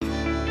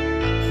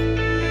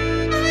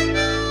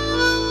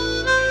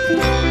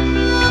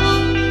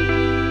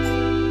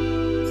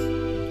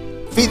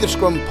Feed the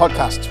Scrum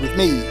podcast with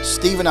me,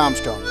 Stephen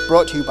Armstrong,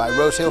 brought to you by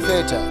Rosehill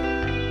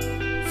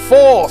Theatre.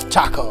 Fourth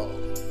tackle.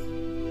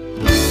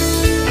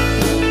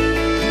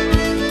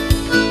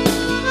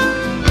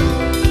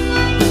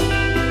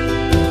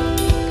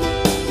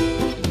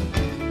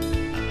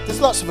 There's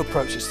lots of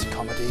approaches to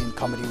comedy and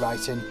comedy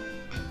writing.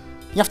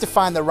 You have to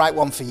find the right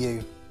one for you.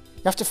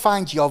 You have to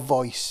find your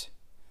voice.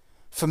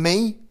 For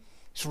me,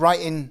 it's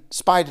writing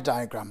spider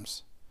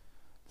diagrams.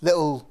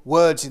 Little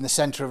words in the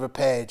centre of a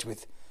page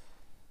with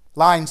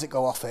lines that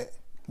go off it,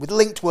 with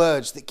linked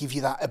words that give you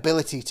that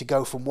ability to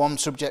go from one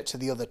subject to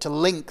the other, to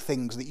link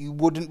things that you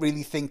wouldn't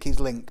really think is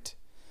linked.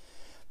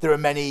 There are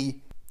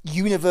many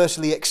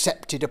universally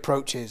accepted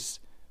approaches.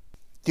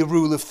 The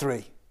rule of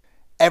three.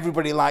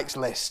 Everybody likes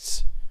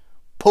lists.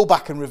 Pull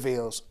back and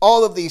reveals.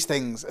 All of these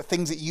things are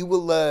things that you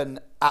will learn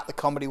at the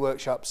comedy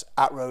workshops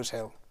at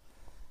Rosehill.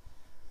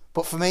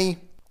 But for me,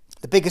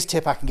 the biggest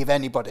tip I can give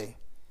anybody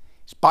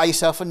is buy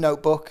yourself a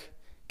notebook,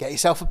 get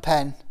yourself a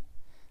pen,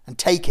 and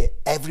take it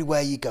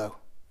everywhere you go.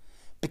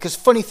 Because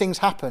funny things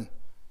happen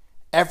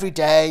every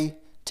day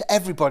to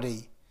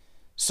everybody.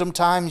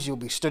 Sometimes you'll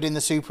be stood in the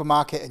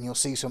supermarket and you'll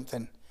see something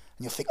and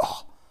you'll think,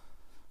 oh,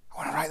 I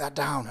want to write that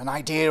down. An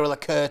idea will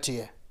occur to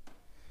you.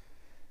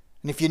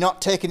 And if you're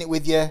not taking it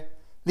with you,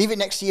 leave it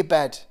next to your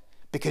bed,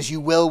 because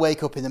you will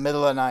wake up in the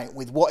middle of the night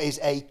with what is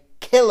a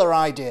killer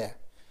idea.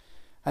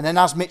 And then,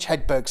 as Mitch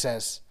Hedberg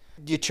says,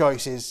 your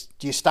choice is,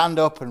 do you stand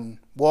up and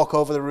walk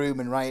over the room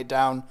and write it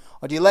down,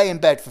 or do you lay in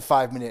bed for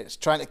 5 minutes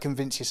trying to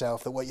convince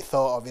yourself that what you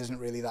thought of isn't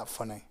really that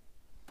funny?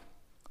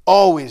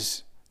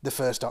 Always the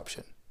first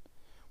option.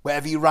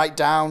 Whatever you write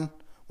down,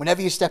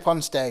 whenever you step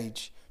on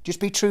stage, just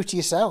be true to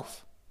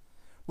yourself.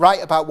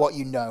 Write about what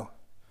you know.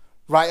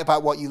 Write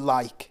about what you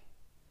like.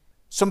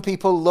 Some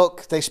people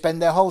they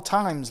spend their whole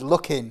times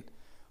looking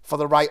for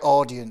the right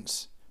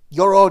audience.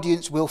 Your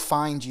audience will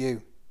find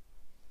you.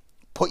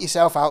 Put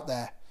yourself out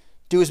there.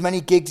 Do as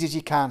many gigs as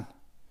you can.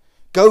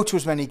 Go to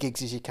as many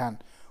gigs as you can.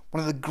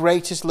 One of the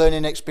greatest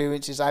learning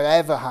experiences I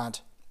ever had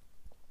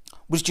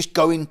was just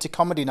going to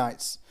comedy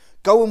nights.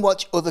 Go and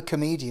watch other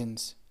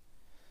comedians.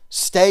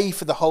 Stay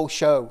for the whole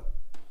show.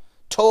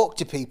 Talk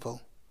to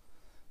people.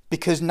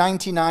 Because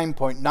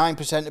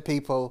 99.9% of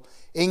people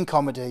in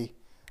comedy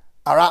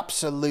are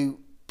absolute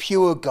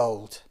pure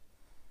gold.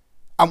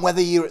 And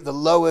whether you're at the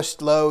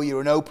lowest low, you're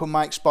an open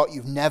mic spot,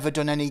 you've never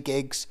done any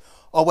gigs,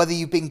 or whether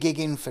you've been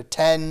gigging for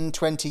 10,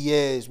 20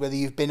 years, whether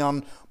you've been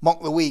on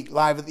Mock the Week,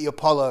 live at the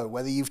Apollo,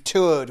 whether you've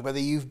toured, whether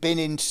you've been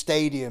in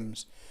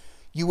stadiums,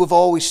 you have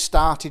always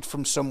started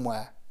from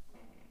somewhere.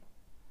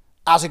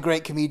 As a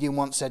great comedian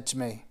once said to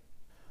me,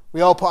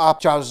 we all put our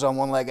trousers on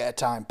one leg at a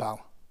time,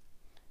 pal.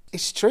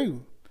 It's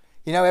true.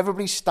 You know,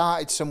 everybody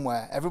started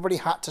somewhere. Everybody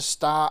had to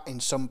start in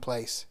some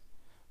place.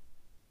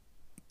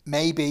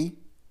 Maybe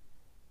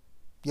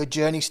your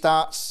journey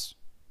starts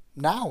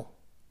now.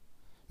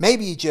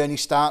 Maybe your journey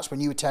starts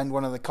when you attend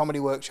one of the comedy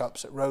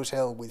workshops at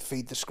Rosehill with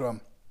Feed the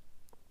Scrum.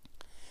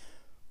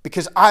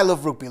 Because I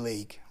love rugby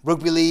league.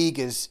 Rugby league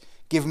has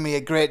given me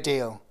a great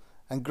deal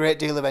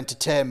of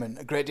entertainment,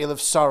 a great deal of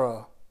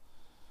sorrow.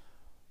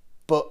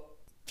 But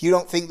if you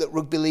don't think that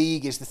rugby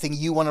league is the thing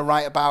you want to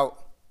write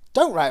about,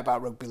 don't write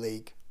about rugby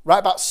league. Write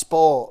about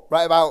sport.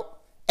 Write about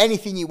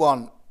anything you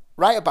want.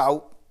 Write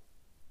about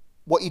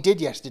what you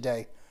did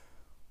yesterday.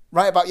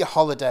 Write about your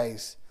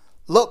holidays.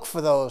 Look for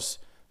those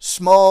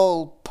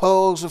small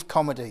pearls of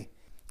comedy,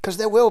 because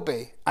there will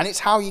be, and it's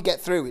how you get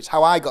through. It's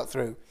how I got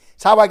through.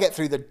 It's how I get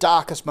through the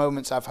darkest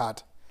moments I've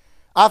had.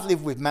 I've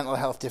lived with mental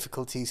health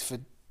difficulties for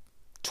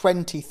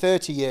 20,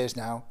 30 years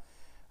now,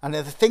 and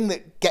the thing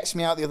that gets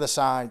me out the other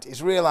side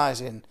is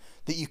realising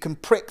that you can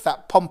prick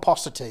that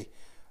pomposity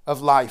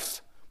of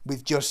life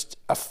with just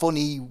a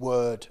funny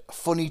word, a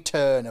funny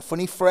turn, a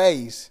funny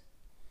phrase.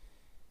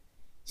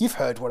 You've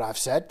heard what I've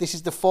said. This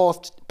is the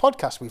 4th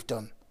podcast we've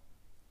done.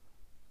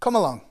 Come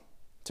along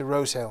to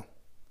Rosehill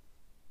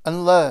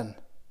and learn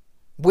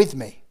with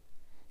me,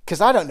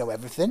 because I don't know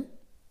everything.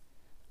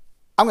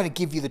 I'm going to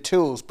give you the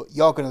tools, but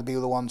you're going to be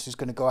the ones who's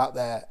going to go out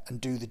there and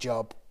do the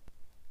job.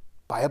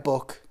 Buy a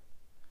book,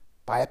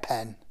 buy a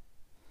pen,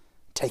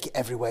 take it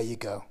everywhere you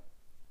go,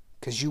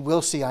 because you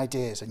will see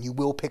ideas and you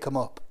will pick them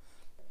up.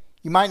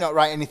 You might not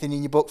write anything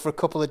in your book for a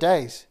couple of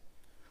days,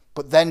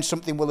 but then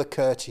something will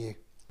occur to you.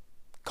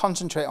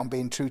 Concentrate on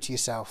being true to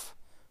yourself.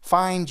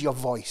 Find your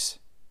voice.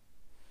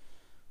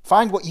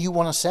 Find what you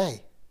want to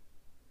say,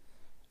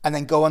 and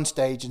then go on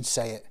stage and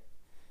say it,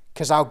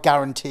 because I'll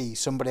guarantee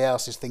somebody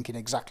else is thinking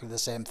exactly the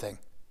same thing.